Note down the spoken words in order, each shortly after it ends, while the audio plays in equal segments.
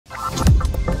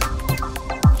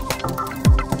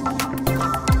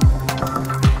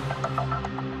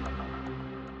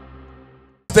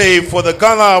day for the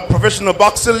Ghana Professional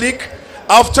Boxing League.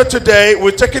 After today, we're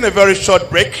taking a very short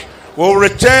break. We'll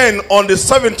return on the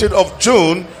 17th of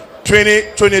June,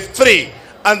 2023.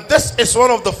 And this is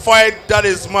one of the fights that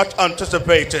is much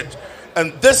anticipated.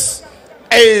 And this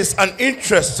is an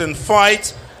interesting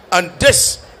fight. And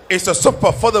this is a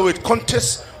super featherweight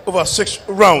contest over 6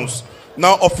 rounds.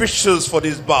 Now, officials for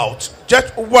this bout. Judge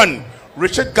 1,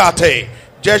 Richard Gate.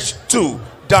 Judge 2,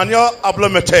 Daniel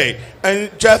Ablomete.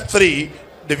 And Judge 3,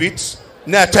 David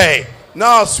Nate.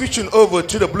 Now, switching over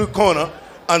to the blue corner.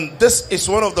 And this is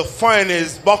one of the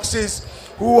finest boxers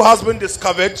who has been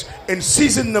discovered in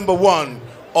season number 1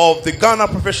 of the Ghana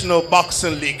Professional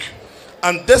Boxing League.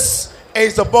 And this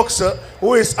is a boxer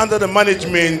who is under the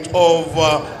management of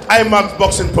IMAX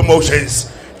Boxing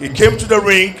Promotions. He came to the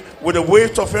ring with a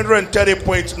weight of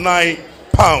 130.9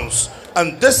 pounds.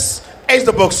 And this is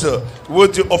the boxer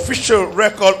with the official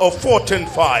record of 14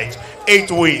 fights,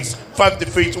 8 wins, 5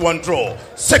 defeats, 1 draw.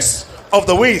 6 of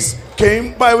the wins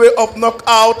came by way of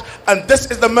knockout. And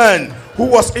this is the man who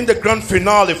was in the grand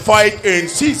finale fight in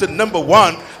season number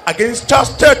 1 against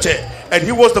Charles Tete, and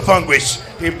he was the vanquished.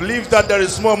 He believes that there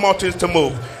is more mountains to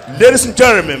move. Ladies and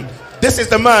gentlemen, this is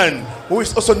the man who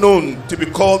is also known to be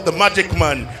called the Magic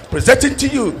Man. Presenting to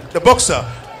you the boxer,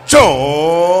 Quaye.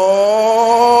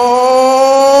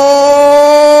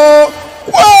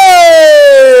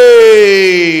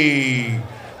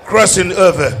 Crossing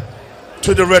over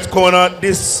to the red corner.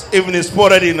 This evening is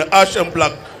spotted in ash and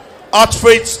black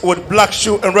outfits with black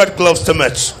shoe and red gloves to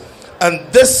match. And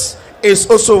this is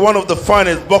also one of the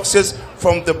finest boxers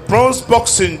from the Bronze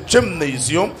Boxing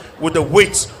Gymnasium with a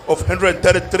weight of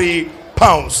 133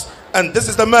 pounds. And this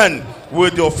is the man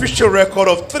with the official record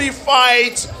of 3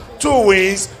 fights, 2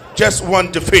 wins, just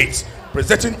 1 defeat.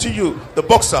 Presenting to you the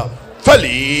boxer,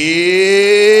 Felix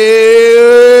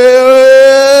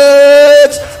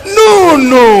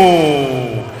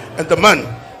Nunoo. And the man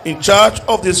in charge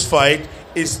of this fight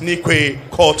is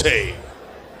Quaye.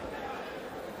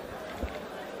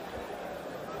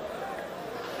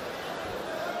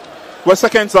 We're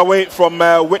seconds away from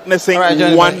witnessing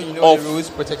one of the rules.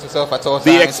 Protect yourself at all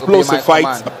the times, explosive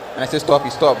fights. And I say stop,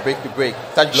 you stop, break, you break.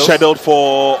 Scheduled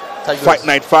for Fight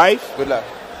Night 5. Good luck.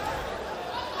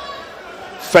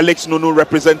 Felix Nunoo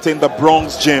representing the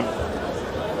Bronx Gym.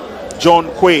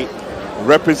 John Quaye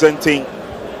representing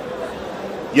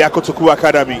Yakotoku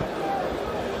Academy.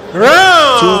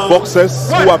 Two boxers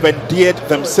who have endeared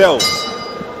themselves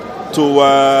to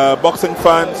boxing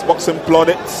fans, boxing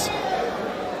plaudits.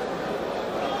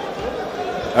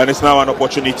 And it's now an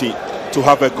opportunity to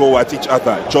have a go at each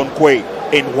other. John Quaye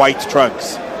in white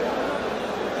trunks.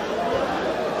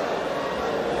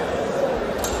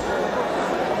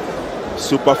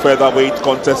 Super featherweight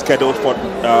contest scheduled for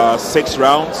 6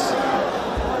 rounds.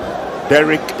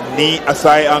 Derek Ni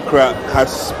Asai Ankra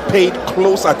has paid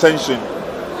close attention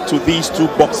to these two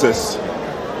boxers.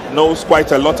 Knows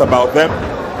quite a lot about them.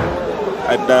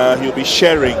 And he'll be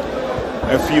sharing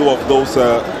a few of those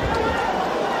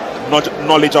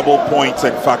knowledgeable points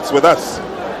and facts with us.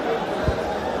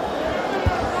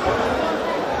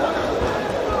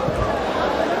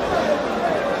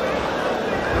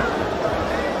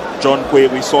 John Quaye,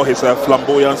 we saw his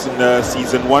flamboyance in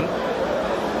season 1.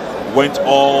 Went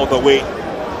all the way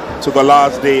to the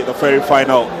last day, the very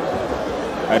final.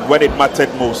 And when it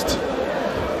mattered most,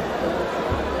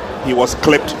 he was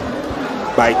clipped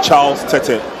by Charles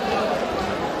Tete.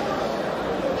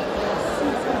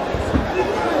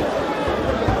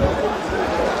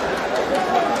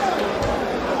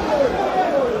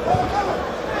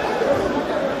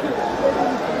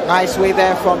 Nice way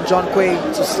there from John Quaye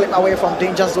to slip away from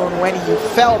danger zone when he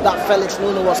felt that Felix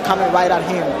Nunoo was coming right at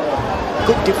him.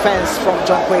 Good defense from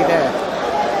John Quaye there.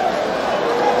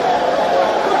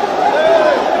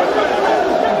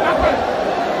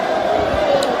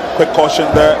 Quick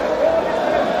caution there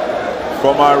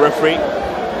from our referee.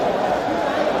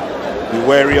 Be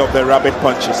wary of the rabbit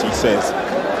punches, he says.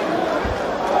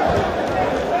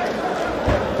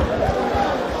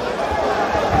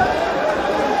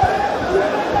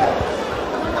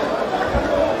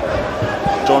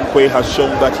 John Quaye has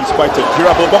shown that he's quite a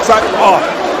durable boxer. Oh,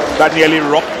 that nearly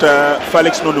rocked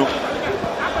Felix Nunoo.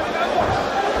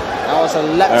 That was a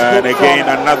left and hook again,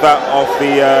 another of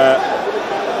the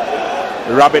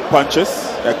rabbit punches.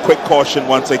 A quick caution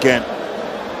once again.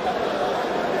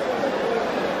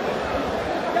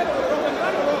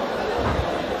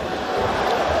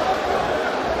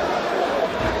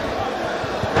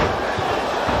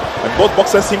 And both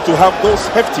boxers seem to have those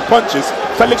hefty punches.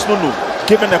 Felix Nunoo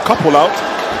giving a couple out.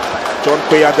 John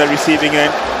Quaye at the receiving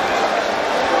end.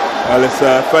 Well, it's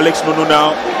Felix Nunoo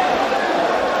now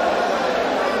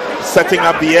setting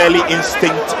up the early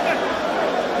instinct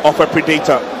of a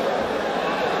predator.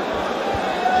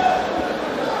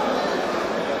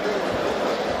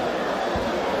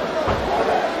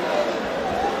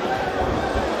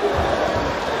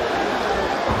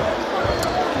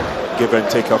 Give and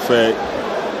take affair.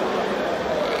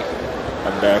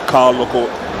 And Carl Loco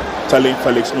telling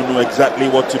Felix Nunoo exactly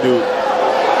what to do.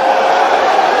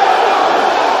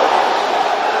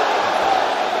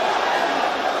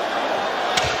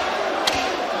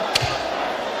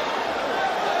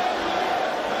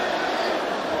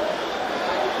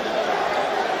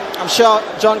 I'm sure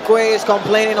John Quaye is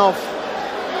complaining of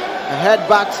a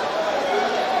headbutt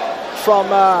from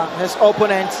his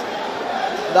opponent.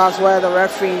 That's where the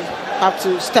referee have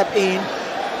to step in,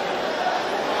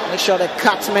 make sure the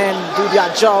catmen do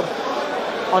their job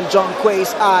on John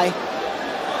Quaye's eye.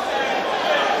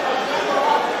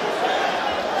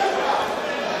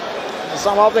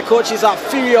 Some of the coaches are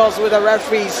furious with the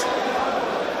referees.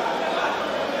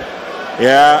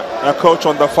 Yeah, a coach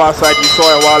on the far side you saw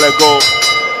a while ago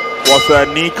was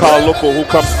Nika Loco, who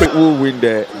comes quick. Who will win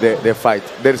the fight?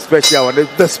 The special one.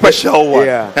 The special one.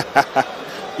 Yeah.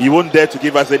 You won't dare to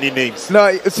give us any names.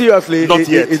 No, seriously. Not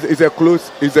yet. It's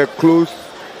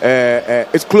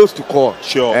close to call.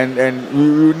 Sure. And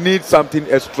you need something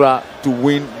extra to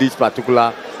win this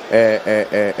particular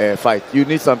fight. You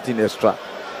need something extra.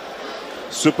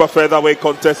 Super featherweight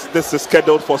contest. This is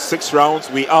scheduled for 6 rounds.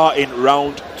 We are in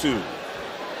round 2.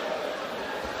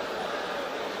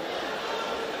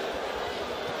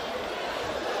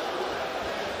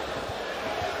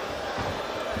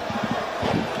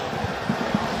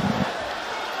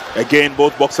 Again,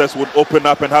 both boxers would open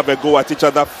up and have a go at each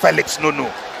other. Felix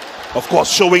Nunoo, of course,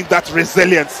 showing that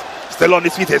resilience. Still on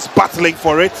his feet, is battling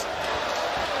for it.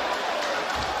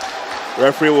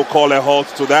 Referee will call a halt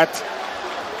to that.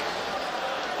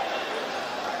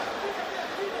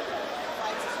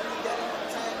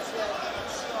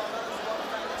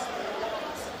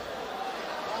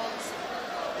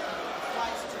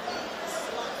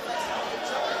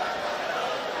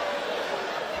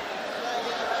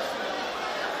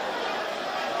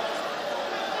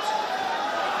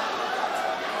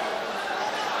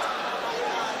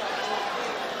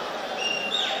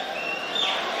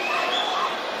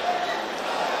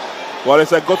 Well,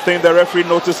 it's a good thing the referee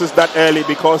notices that early,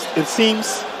 because it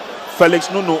seems Felix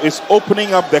Nunoo is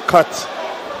opening up the cut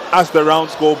as the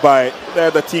rounds go by. There,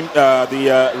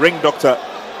 the ring doctor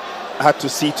had to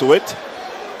see to it.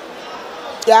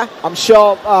 Yeah, I'm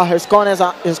sure his corner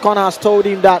has told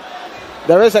him that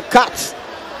there is a cut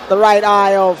the right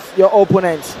eye of your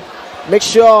opponent. Make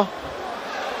sure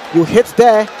you hit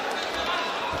there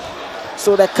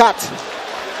so the cut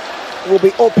will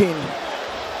be open.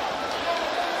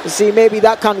 You see, maybe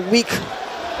that can weaken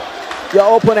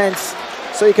your opponents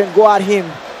so you can go at him.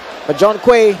 But John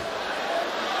Quaye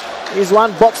is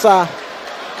one boxer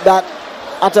that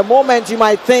at the moment you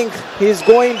might think he's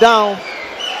going down,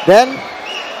 then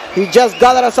he just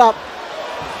gathers up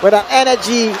with an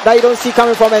energy that you don't see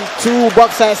coming from him. 2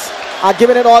 boxers are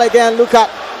giving it all again. Look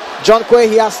at John Quaye,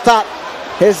 he has started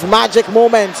his magic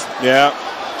moment. Yeah.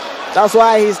 That's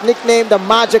why he's nicknamed the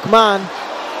Magic Man.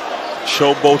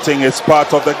 Showboating is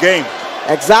part of the game.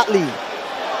 Exactly.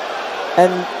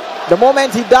 And the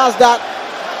moment he does that,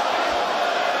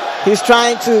 he's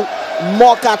trying to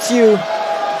mock at you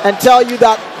and tell you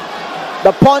that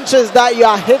the punches that you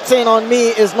are hitting on me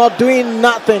is not doing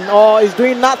nothing, or is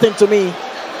doing nothing to me.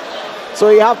 So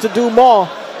you have to do more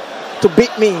to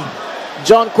beat me.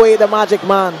 John Quaye, the Magic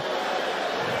Man.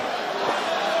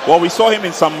 Well, we saw him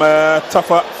in some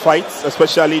tougher fights,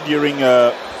 especially during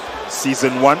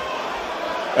season 1.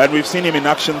 And we've seen him in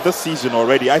action this season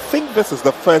already. I think this is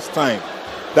the first time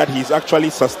that he's actually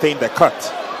sustained a cut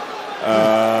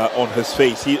on his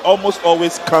face. He almost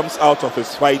always comes out of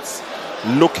his fights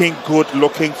looking good,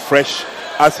 looking fresh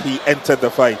as he entered the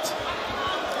fight.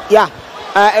 Yeah,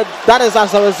 that is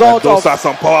as a result of... Those are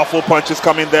some powerful punches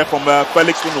coming there from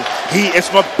Felix Nunoo. He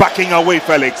is not backing away,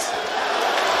 Felix.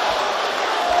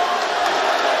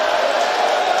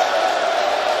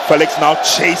 Felix now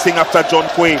chasing after John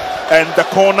Quaye, and the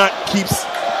corner keeps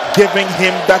giving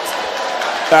him that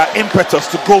impetus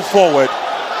to go forward.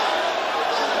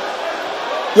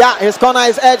 Yeah, his corner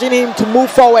is urging him to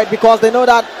move forward because they know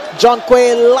that John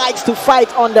Quaye likes to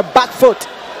fight on the back foot.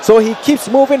 So he keeps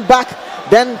moving back.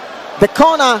 Then the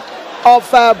corner of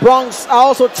Bronx are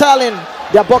also telling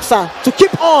their boxer to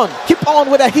keep on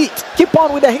with the heat, keep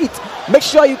on with the heat. Make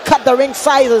sure you cut the ring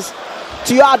sizes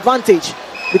to your advantage,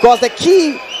 because the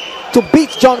key to beat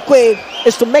John Quaye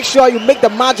is to make sure you make the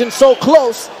margin so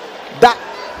close that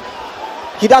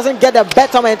he doesn't get the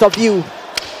betterment of you.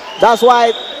 That's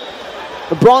why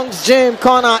the Bronx Gym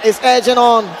corner is urging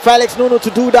on Felix Nunoo to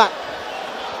do that.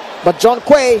 But John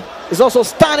Quaye is also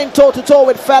standing toe-to-toe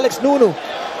with Felix Nunoo.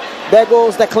 There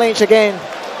goes the clinch again.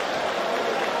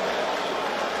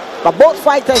 But both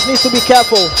fighters need to be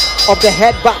careful of the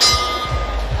headbutt.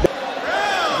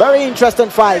 Very interesting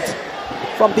fight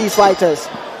from these fighters.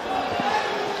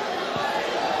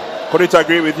 Couldn't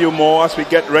agree with you more. As we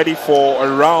get ready for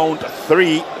round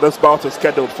 3, this bout is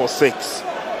scheduled for 6.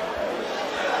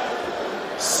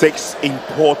 6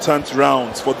 important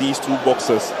rounds for these two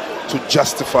boxers to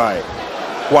justify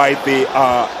why they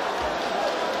are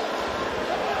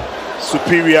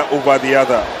superior over the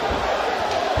other.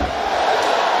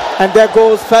 And there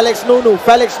goes Felix Nunoo.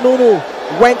 Felix Nunoo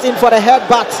went in for the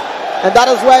headbutt, and that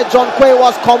is where John Quaye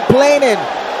was complaining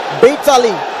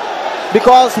bitterly,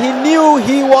 because he knew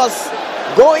he was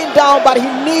going down, but he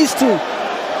needs to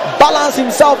balance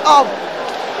himself up.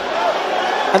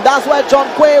 And that's where John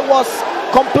Quaye was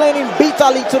complaining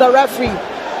bitterly to the referee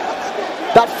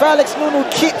that Felix Nunoo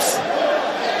keeps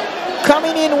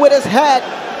coming in with his head,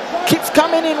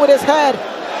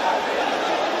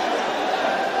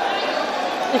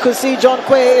 You can see John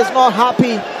Quaye is not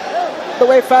happy the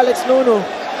way Felix Nunoo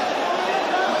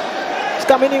is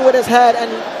coming in with his head,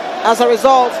 and as a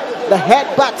result, the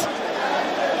headbutt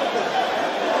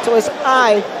to his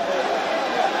eye.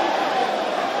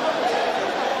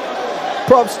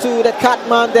 Props to the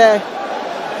Catman there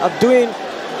of doing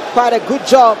quite a good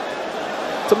job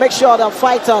to make sure the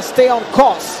fighters stay on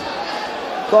course,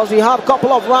 because we have a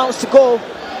couple of rounds to go,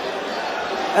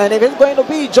 and if it's going to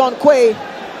be John Quaye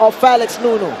or Felix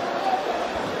Nunoo.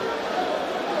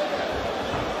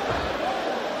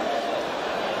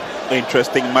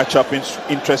 Interesting matchup,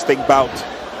 interesting bout,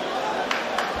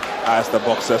 as the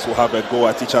boxers will have a go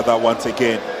at each other once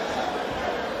again.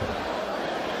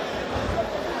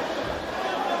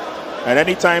 And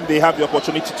anytime they have the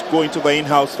opportunity to go into the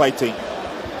in-house fighting,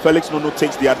 Felix Nunoo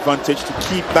takes the advantage to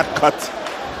keep that cut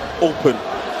open.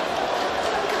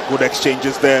 Good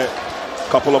exchanges there.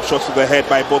 Couple of shots to the head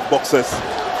by both boxers.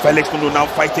 Felix Nunoo now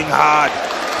fighting hard.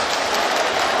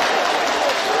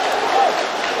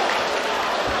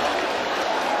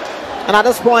 And at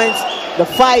this point, the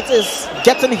fight is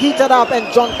getting heated up,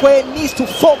 and John Quaye needs to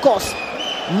focus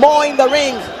more in the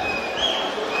ring,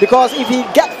 because if he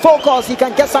gets focused, he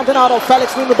can get something out of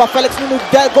Felix Nunoo. But Felix Nunoo,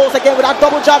 there goes again with that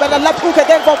double jab and a left hook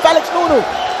again from Felix Nunoo.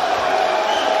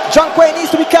 John Quaye needs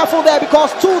to be careful there,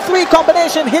 because 2-3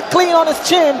 combination hit clean on his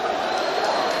chin.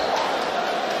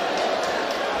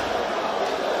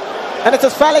 And it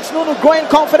is Felix Nunoo growing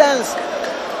confidence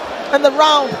in the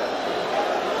round.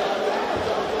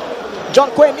 John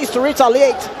Quaye needs to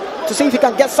retaliate to see if he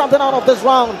can get something out of this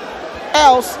round.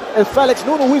 Else, if Felix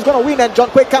Nunoo who is going to win, and John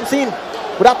Quaye comes in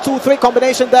with that 2-3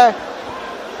 combination there.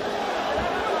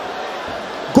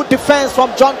 Good defense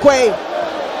from John Quaye.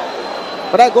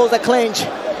 But there goes the clinch,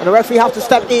 and the referee have to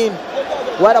step in.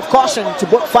 Word of caution to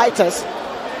both fighters.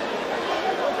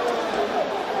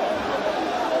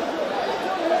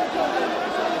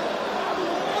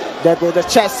 There goes the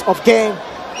chess of game,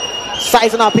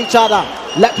 sizing up each other.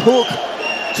 Left hook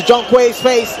to John Quaye's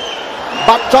face,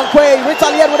 but John Quaye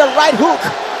retaliated with a right hook.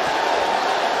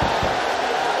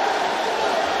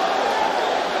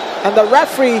 And the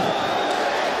referee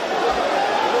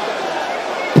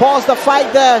paused the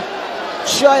fight there.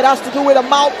 Sure, it has to do with a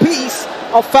mouthpiece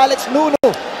of Felix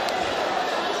Nunoo.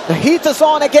 The heat is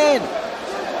on again.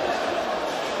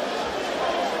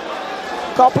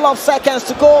 Couple of seconds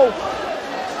to go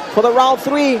for the round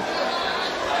 3,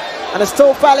 and it's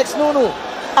still Felix Nunoo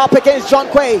up against John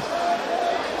Quaye.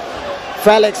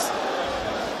 Felix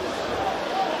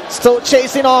still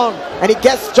chasing on, and he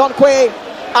gets John Quaye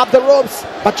up the ropes,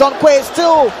 but John Quaye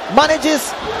still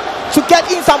manages to get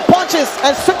in some punches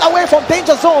and slip away from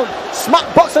danger zone. Smart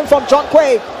boxing from John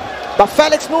Quaye, but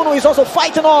Felix Nunoo is also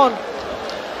fighting on,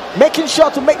 making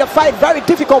sure to make the fight very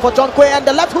difficult for John Quaye, and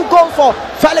the left hook goes for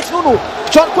Felix Nunoo.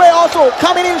 John Quaye also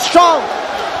coming in strong,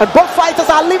 and both fighters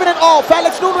are leaving it all.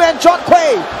 Felix Nunoo and John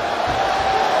Quaye.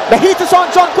 The heat is on.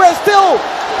 John Quaye still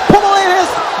pummeling his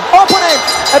opponent.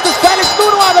 It is Felix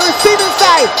Nunoo on the receiving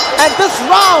side, and this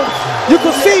round you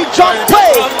can see John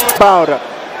Quaye. Bout.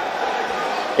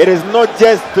 It is not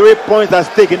just 3 points at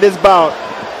stake in this bout.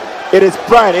 It is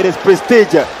pride, it is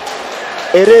prestige,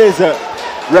 it is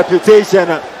reputation,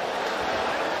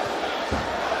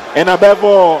 and above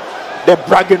all, the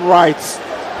bragging rights.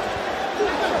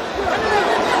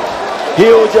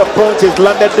 Huge punches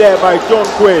landed there by John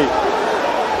Quaye.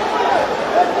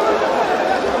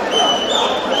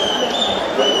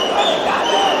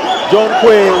 John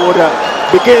Quaye would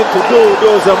begin to do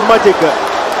those magic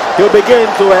he'll begin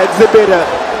to exhibit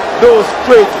those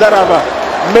traits that have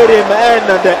made him earn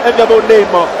the enviable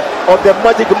name of the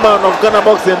magic man of Ghana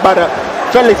boxing. But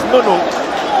Felix Nunoo,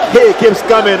 he keeps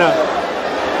coming.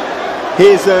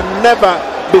 He's never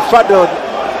befuddled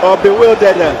or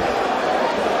bewildered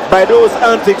by those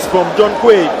antics from John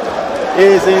Quaye. He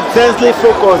is intensely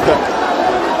focused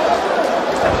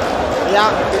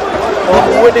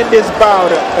on winning this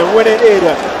bout and winning it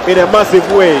in a massive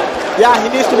way. Yeah, he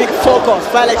needs to be focused,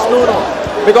 Felix Nunoo,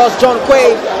 because John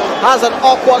Quaye has an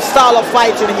awkward style of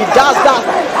fighting. He does that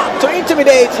to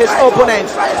intimidate his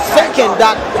opponents, thinking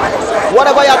that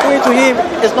whatever you're doing to him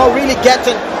is not really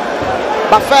getting.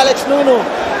 But Felix Nunoo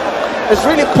is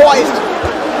really poised.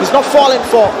 He's not falling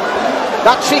for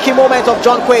that tricky moment of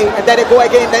John Quaye, and then they go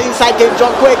again, the inside game.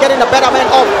 John Quaye getting the betterment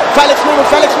of Felix Nunoo.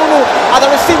 Felix Nunoo at the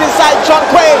receiving side. John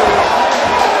Quaye.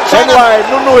 And why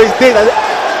Nunoo is dazed.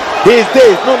 He is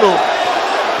dazed, Nunoo,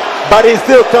 but he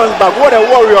still comes back. What a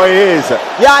warrior he is.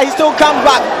 Yeah, he still comes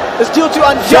back. It's due to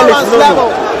endurance level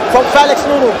from Felix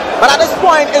Nunoo. But at this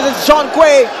point, it is John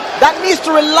Quaye that needs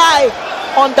to rely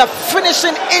on the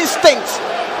finishing instincts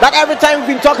that every time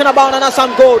we've been talking about on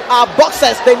Assam Gold. Our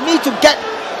boxers, they need to get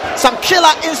some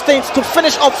killer instincts to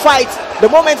finish off fights the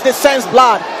moment they sense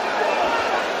blood.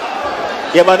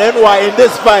 Yeah, but NY, in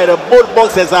this fight, both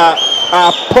boxers are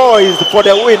poised for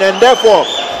the win, and therefore,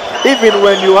 even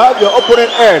when you have your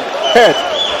opponent hurt,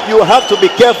 you have to be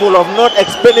careful of not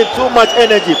expending too much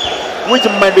energy, which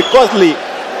might be costly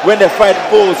when the fight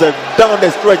goes down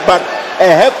the stretch. But a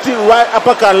hefty right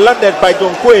uppercut landed by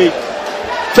John Quaye.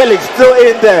 Felix still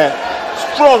in there,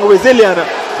 strong, resilient,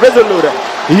 resolute.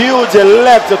 Huge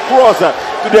left cross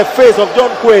to the face of John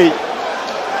Quaye.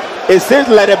 It seems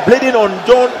like the bleeding on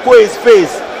John Quaye's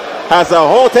face has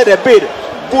halted a bit.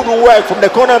 Good work from the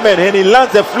cornerman, and he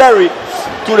lands a flurry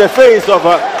to the face of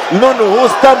Nunoo, who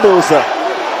stumbles.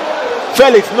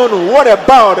 Felix Nunoo, what a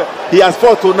bout he has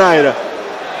fought tonight.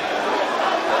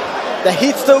 The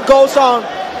heat still goes on,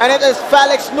 and it is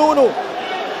Felix Nunoo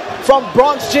from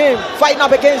Bronx Gym fighting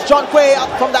up against John Quaye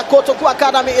from the Kotoku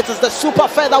Academy. It is the super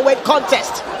featherweight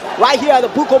contest right here at the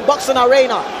Bukom Boxing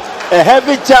Arena. A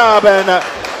heavy jab and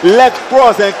left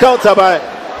cross and counter by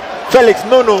Felix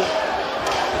Nunoo.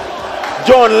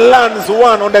 John lands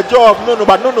one on the jaw of Nunoo,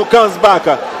 but Nunoo comes back,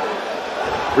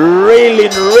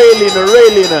 railing,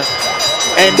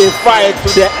 and they fight to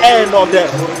the end of the.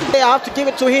 I have to give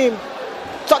it to him.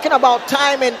 Talking about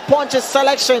time and punches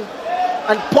selection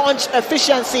and punch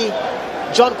efficiency,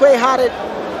 John Quaye had it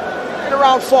in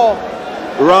round 4.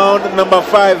 Round number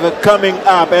 5 coming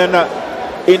up, and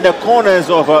in the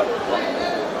corners of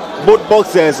both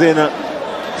boxers, in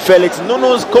Felix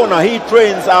Nunoo's corner, he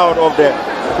trains out of the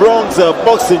Bronx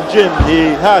boxing gym.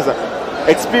 He has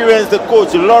experienced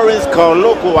coach Lawrence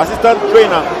Carloco, assistant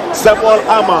trainer Samuel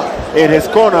Ama in his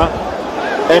corner,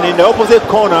 and in the opposite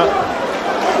corner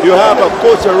you have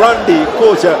coach Randy,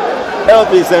 coach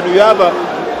Elvis, and you have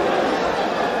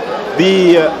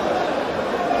the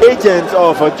agent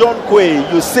of John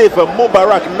Quaye, Yusuf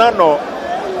Mubarak Nano,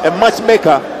 a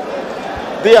matchmaker.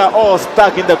 They are all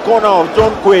stuck in the corner of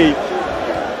John Quaye,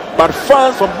 but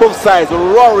fans from both sides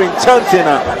roaring, chanting.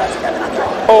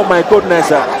 Oh my goodness,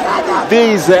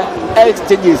 these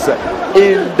exchanges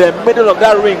in the middle of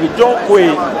that ring. John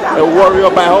Quaye, a warrior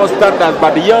by all standards,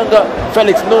 but the younger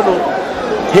Felix Nunoo,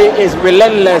 he is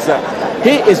relentless,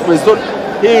 he is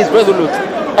resolute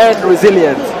and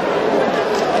resilient.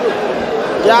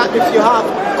 Yeah, if you have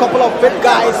a couple of big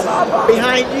guys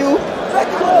behind you,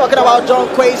 talking about John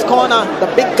Quaye's corner, the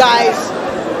big guys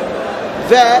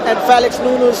there, and Felix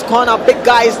Nunoo's corner, big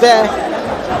guys there,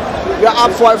 you're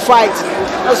up for a fight.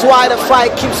 That's why the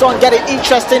fight keeps on getting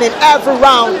interesting in every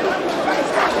round.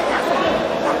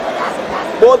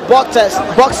 Both boxers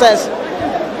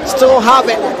still have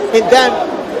it in them.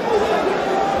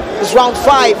 It's round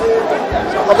 5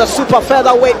 of the super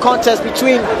featherweight contest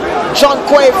between John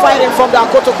Quaye fighting from the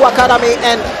Kotoku Academy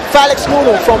and Felix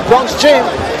Nunoo from Bronx Gym.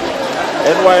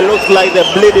 And while it looks like the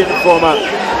bleeding from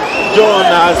John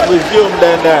has resumed,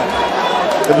 and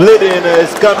the bleeding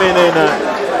is coming in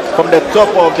from the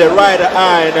top of the right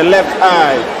eye and the left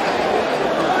eye.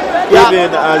 Yeah.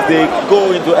 Even as they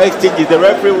go into exchanges, the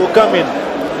referee will come in.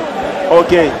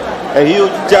 Okay, a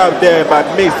huge jab there, but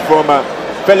missed from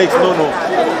Felix Nunoo.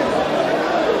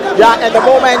 Yeah, at the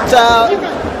moment,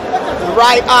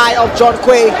 right eye of John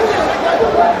Quaye,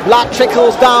 blood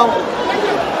trickles down.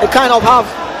 It kind of have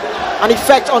an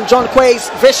effect on John Quaye's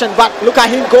vision, but look at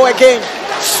him go again.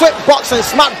 Swift boxing,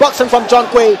 smart boxing from John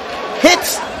Quaye.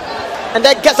 Hits, and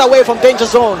then gets away from danger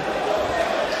zone.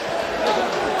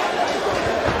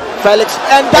 Felix,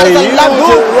 and that is a left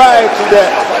hook. Right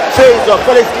face of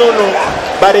Felix Nunoo,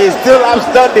 but he's still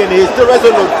outstanding, he's still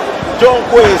resolute. John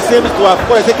Quaye seems to have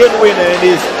got a second win and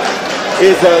is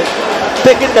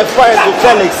taking the fight to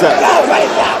Felix,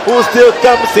 who still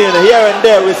comes in here and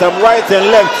there with some rights and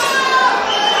lefts.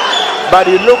 But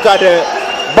you look at the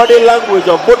body language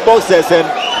of both boxers, and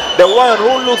the one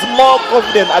who looks more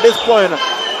confident at this point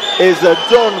is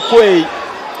John Quaye.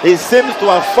 He seems to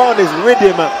have found his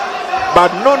rhythm,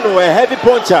 but Nunoo, a heavy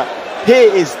puncher, he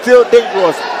is still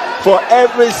dangerous for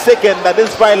every second that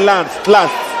this fight lasts.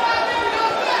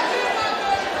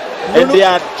 And they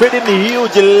are trading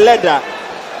huge leather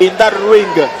in that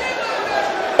ring.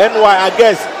 And why, I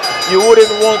guess you wouldn't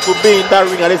want to be in that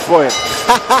ring at this point.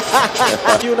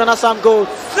 You know, some goal.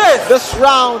 This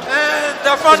round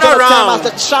The is final going to come round.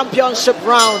 as the championship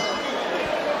round.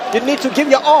 You need to give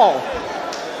your all.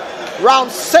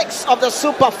 Round 6 of the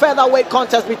super featherweight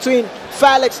contest between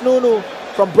Felix Nunoo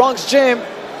from Bronx Gym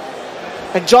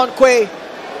and John Quaye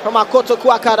from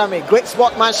Akotoku Academy. Great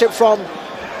sportsmanship from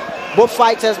both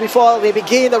fighters before they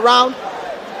begin the round.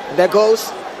 There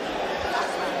goes.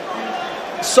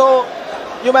 So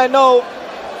you may know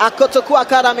Akotoku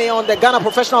Academy on the Ghana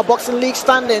Professional Boxing League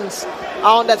standings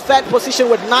are on the 3rd position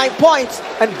with 9 points,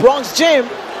 and Bronx Gym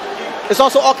is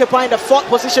also occupying the 4th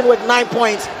position with 9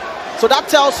 points. So that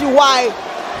tells you why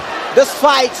this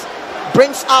fight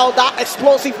brings out that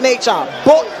explosive nature.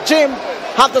 Both gyms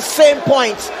have the same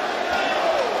points.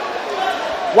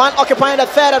 One occupying the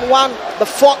 3rd and one the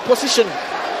 4th position.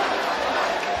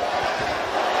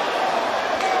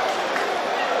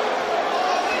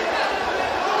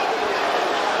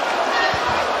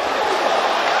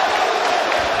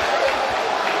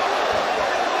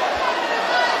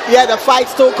 Yeah, the fight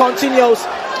still continues.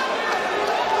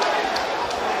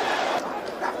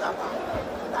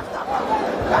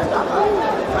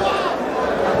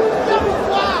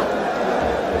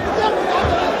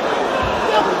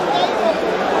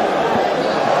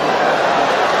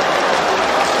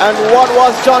 And what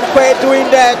was John Quaye doing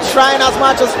there? Trying as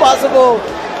much as possible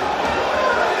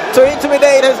to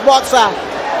intimidate his boxer.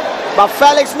 But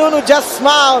Felix Nunoo just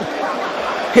smiled.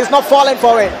 He's not falling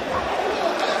for it.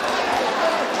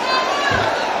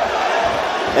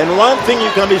 And one thing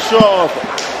you can be sure of,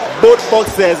 both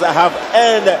boxers have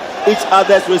earned each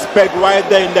other's respect right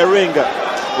there in the ring.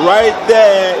 Right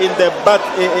there in the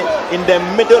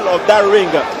middle of that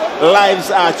ring, lives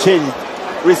are changed.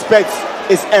 Respect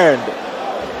is earned.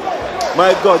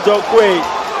 My God, John Quaye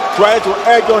trying to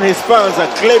urge on his fans,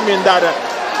 claiming that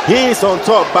he is on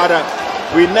top, but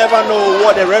we never know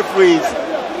what the referees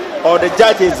or the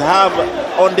judges have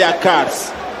on their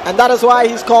cards. And that is why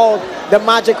he's called the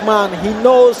magic man. He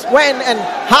knows when and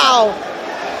how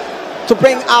to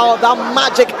bring out that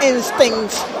magic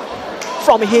instinct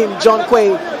from him, John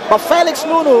Quaye. But Felix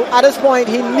Nunoo, at this point,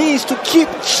 he needs to keep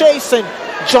chasing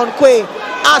John Quaye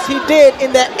as he did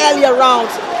in the earlier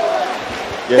rounds.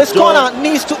 Yes, His corner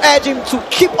needs to urge him to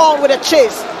keep on with the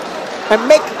chase and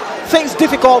make things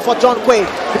difficult for John Quaye,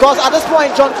 because at this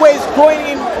point John Quaye is growing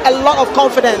in a lot of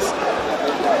confidence.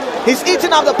 He's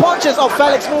eating up the punches of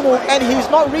Felix Nunoo and he's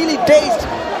not really dazed.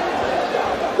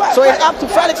 So it's up to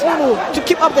Felix Nunoo to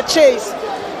keep up the chase,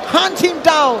 hunt him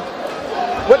down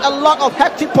with a lot of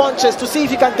hectic punches to see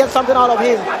if he can get something out of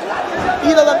him.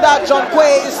 Either than that, John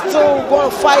Quaye is still going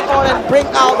to fight on and bring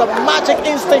out the magic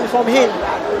instinct from him.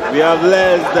 We have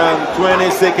less than 20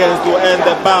 seconds to end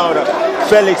the bout.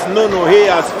 Felix Nunoo, he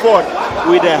has fought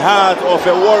with the heart of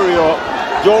a warrior.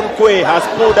 John Quaye has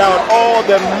pulled out all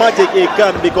the magic he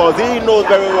can, because he knows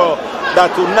very well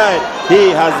that tonight he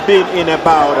has been in a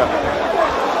bout.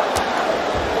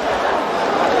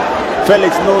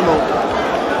 Felix Nunoo,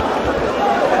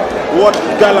 what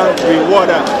gallantry, what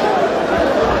a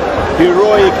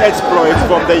heroic exploit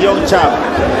from the young chap.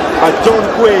 But John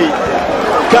Quaye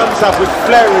comes up with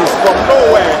flurries from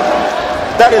nowhere.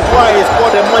 That is why he's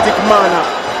called the magic man.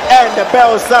 And the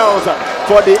bell sounds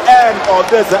for the end of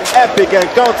this epic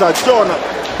encounter. John,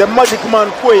 the magic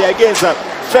man Quaye against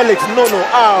Felix Nunoo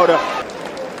out.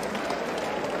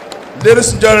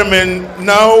 Ladies and gentlemen,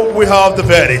 now we have the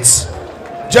verdicts.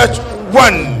 Judge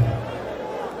 1,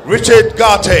 Richard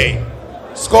Garte,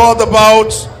 scored the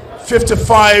bout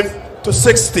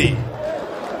 55-60.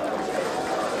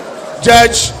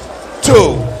 Judge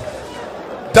 2,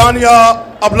 Daniel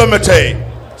Ablomete,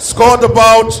 scored the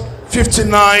bout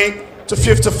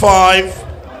 59-55.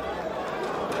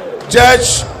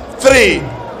 Judge 3,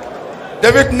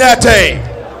 David Nete,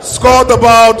 scored the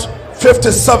bout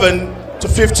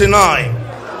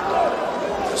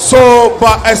 57-59. So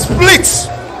by a split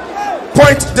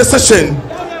point decision,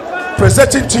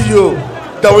 presenting to you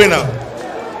the winner.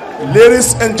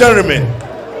 Ladies and gentlemen,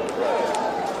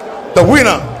 The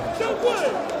winner, John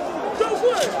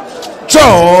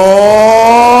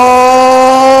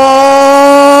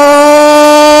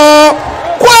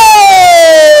Quaye.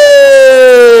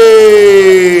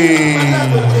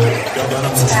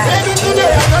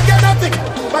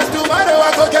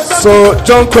 So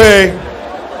John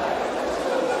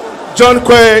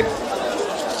Quaye,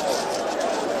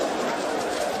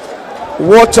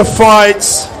 water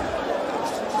fights,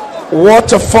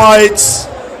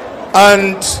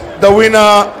 and the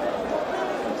winner,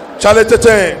 Charlie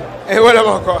Tete.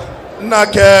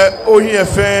 Nake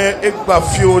Ohiyefe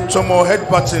Igbafio Chomo head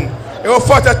button. It was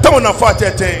fight a town of fight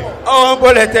a thing. Oh,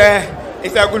 Bolete,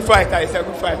 it's a good fighter,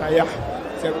 yeah.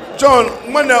 John,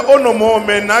 when I own no more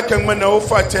men, I can when I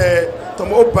fight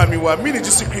Tomo Opamiwa, mini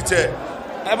secret.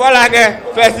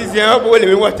 Ebolage, first is the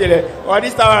only what or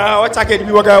this time, what I can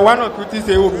be one or two things,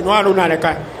 they will be one on a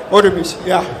kind.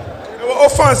 Yeah. Oh,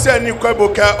 fancy a new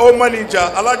Kwaboka, oh manager,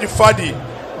 Alaji Fadi,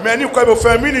 many Kwabo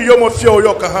family, Yomo Fio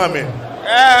Yokahame.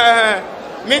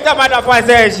 Mita Mata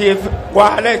says she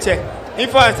was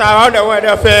influence around the world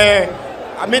of a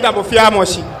Midabo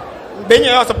Fiamoshi. Being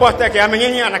your support, I mean,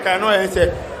 and I can know and say,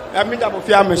 a Midabo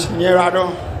Fiamoshi near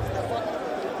Rado.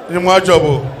 In my job,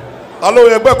 hello,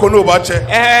 a Bacono Bache.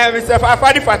 Mr.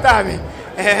 Fadi Fatami,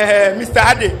 Mr.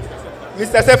 Adi,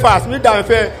 Mr. Sefas, Midam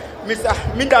Fair, Mr.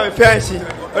 Midam Fancy,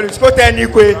 or the Scott and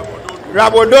Nique,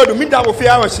 Rabodo, Midabo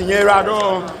Fiamoshi near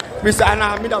Rado.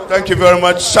 Thank you very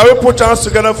much. Shall we put hands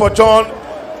together for John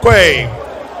Quaye?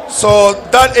 So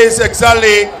that is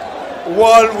exactly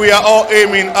what we are all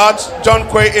aiming at. John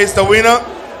Quaye is the winner.